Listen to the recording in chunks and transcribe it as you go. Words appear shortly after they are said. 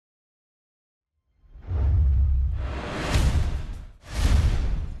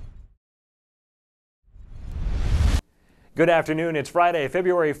Good afternoon. It's Friday,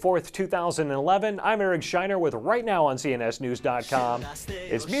 February 4th, 2011. I'm Eric Shiner with Right Now on CNSnews.com.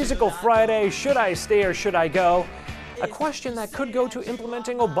 It's Musical Friday. Should I stay or should I go? A question that could go to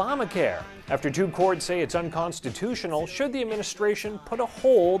implementing Obamacare. After two courts say it's unconstitutional, should the administration put a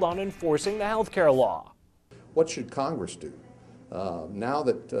hold on enforcing the health care law? What should Congress do? Now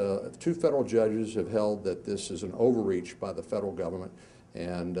that two federal judges have held that this is an overreach by the federal government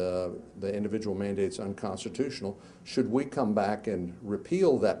and the individual mandate's unconstitutional, should we come back and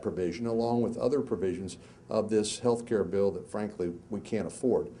repeal that provision along with other provisions of this health care bill that frankly we can't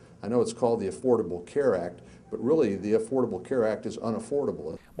afford? I know it's called the Affordable Care Act, but really the Affordable Care Act is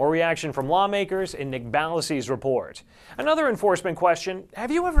unaffordable. More reaction from lawmakers in Nick Ballasie's report. Another enforcement question: have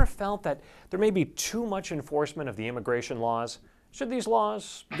you ever felt that there may be too much enforcement of the immigration laws? Should these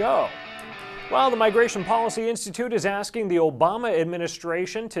laws go? Well, the Migration Policy Institute is asking the Obama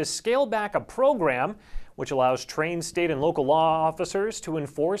administration to scale back a program which allows trained state and local law officers to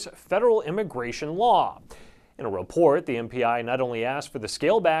enforce federal immigration law. In a report, the MPI not only asked for the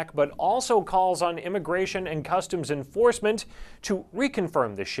scale back, but also calls on Immigration and Customs Enforcement to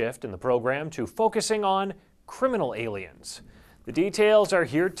reconfirm the shift in the program to focusing on criminal aliens. The details are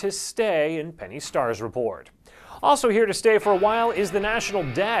here to stay in Penny Starr's report. Also here to stay for a while is the national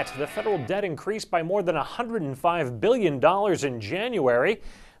debt. The federal debt increased by more than $105 billion in January.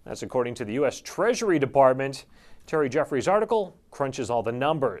 That's according to the U.S. Treasury Department. Terry Jeffrey's article crunches all the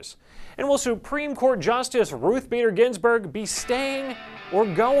numbers. And will Supreme Court Justice Ruth Bader Ginsburg be staying or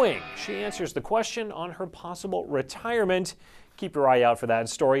going? She answers the question on her possible retirement. Keep your eye out for that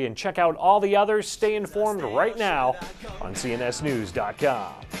story and check out all the others. Stay informed right now on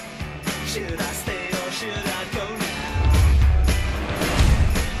CNSnews.com. Should I stay or should I go?